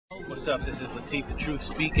What's up? This is Lateef The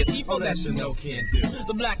Truthspeaker. People that you know can do.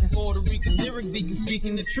 The black and Puerto Rican lyric deacon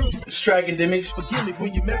speaking the truth. It's Trackademicks. Forgive me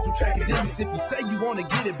when you mess with Trackademicks. If you say you want to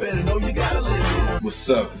get it, better know you gotta live it. What's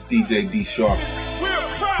up? It's DJ DSharp. We're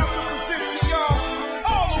proud to present to y'all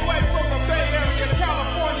all the way from the Bay Area,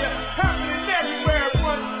 California, happening everywhere at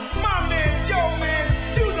once. My man, yo man,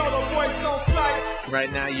 you know the voice on sight.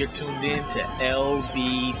 Right now you're tuned in to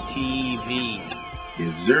LBTV.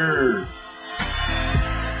 Yes, sir.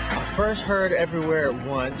 I first heard Everywhere at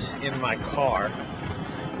Once in my car.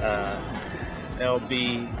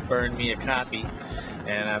 LB burned me a copy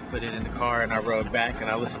and I put it in the car and I rode back and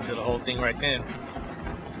I listened to the whole thing right then.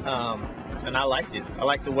 And I liked it. I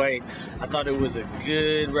liked the way, I thought it was a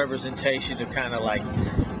good representation of kind of like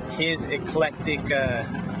his eclectic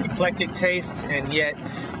tastes, and yet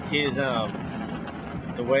his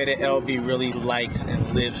the way that LB really likes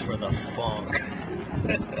and lives for the funk.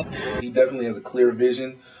 He definitely has a clear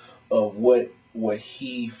vision of what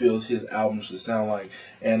he feels his album should sound like,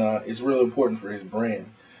 and it's real important for his brand.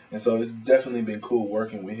 And so it's definitely been cool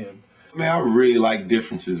working with him. Man, I really like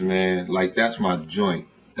Differences, man. Like, that's my joint.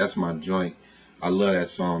 That's my joint. I love that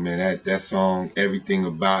song, man. That song, everything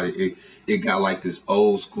about it, it got like this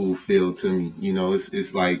old school feel to me. You know,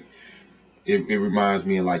 it's like it reminds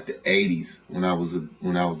me of like the '80s when I was an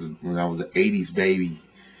 '80s baby.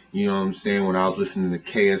 You know what I'm saying? When I was listening to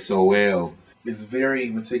KSOL. Is very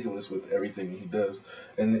meticulous with everything he does,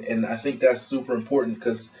 and I think that's super important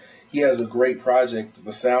because he has a great project.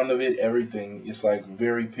 The sound of it, everything, it's like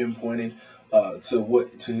very pinpointed to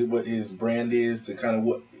what his brand is, to kind of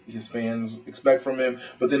what his fans expect from him,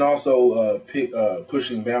 but then also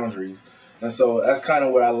pushing boundaries. And so that's kind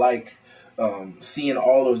of what I like, seeing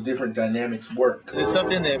all those different dynamics work. It's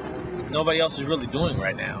something that nobody else is really doing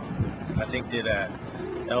right now. I think that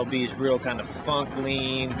LB is real kind of funk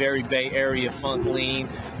lean, very Bay Area funk lean.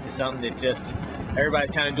 It's something that just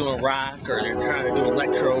everybody's kind of doing rock, or they're trying to do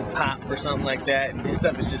electro pop or something like that. And this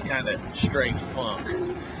stuff is just kind of straight funk.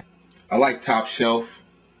 I like Top Shelf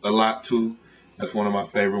a lot too. That's one of my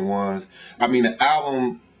favorite ones. I mean, the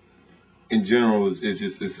album in general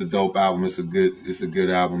it's a dope album. It's a good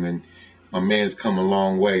album, and my man's come a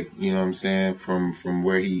long way. You know what I'm saying? From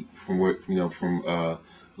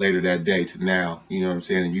later that day to now. You know what I'm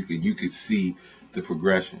saying? And you could see the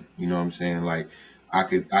progression. You know what I'm saying? Like, I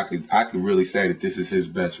could really say that this is his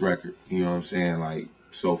best record. You know what I'm saying? Like,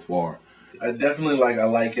 so far. I definitely like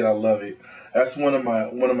it. I love it. That's one of my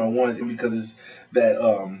ones, and because it's that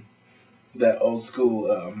old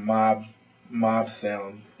school mob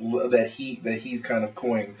sound that he's kind of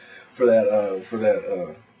coined for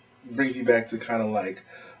that brings you back to kind of like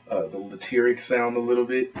the Latyrx sound a little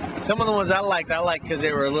bit. Some of the ones I liked because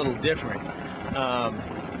they were a little different.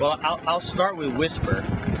 Well, I'll start with Whisper,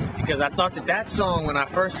 because I thought that song, when I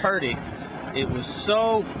first heard it, it was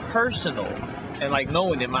so personal. And like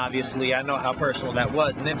knowing him, obviously, I know how personal that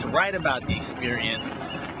was. And then to write about the experience,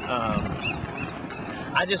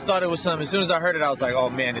 I just thought it was something. As soon as I heard it, I was like, oh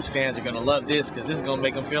man, his fans are going to love this, because this is going to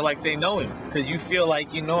make them feel like they know him. Because you feel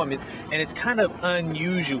like you know him. And it's kind of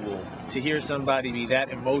unusual to hear somebody be that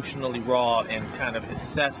emotionally raw and kind of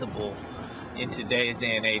accessible in today's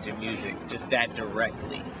day and age of music, just that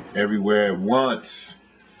directly. Everywhere at Once.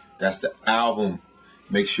 That's the album.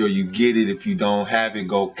 Make sure you get it. If you don't have it,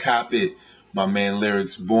 go cop it. My man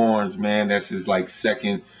Latyrx Borns, man, that's his like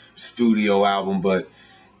second studio album, but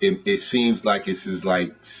it seems like it's his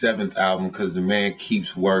like seventh album, because the man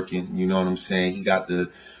keeps working. You know what I'm saying? He got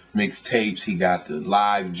the mixtapes, he got the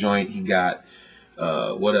live joint, he got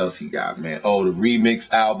what else he got, man? Oh, the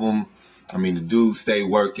remix album. I mean, the dude stay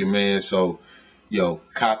working, man. So, yo,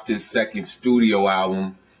 cop this second studio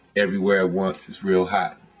album, Everywhere at Once. It's real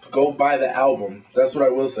hot. Go buy the album. That's what I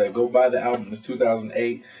will say. Go buy the album. It's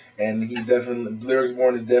 2008, and he's definitely, Latyrx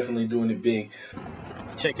Born is definitely doing it big.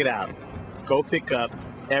 Check it out. Go pick up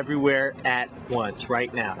Everywhere at Once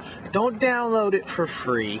right now. Don't download it for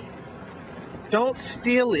free. Don't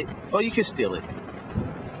steal it. Well, you can steal it,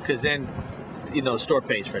 because then, you know, the store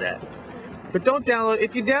pays for that. But don't download it.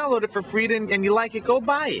 If you download it for free and you like it, go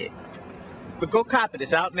buy it. But go cop it.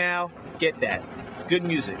 It's out now. Get that. It's good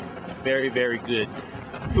music. Very, very good.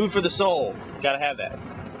 Food for the soul. Gotta have that.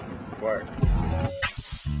 Word.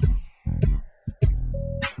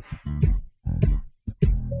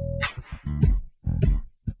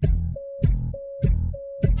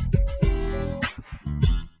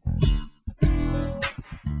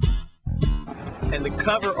 And the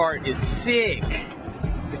cover art is sick.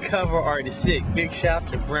 The cover art is sick. Big shout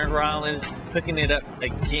to Brent Rollins hooking it up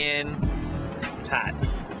again. It's hot.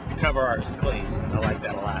 The cover art is clean. I like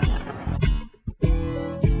that a lot.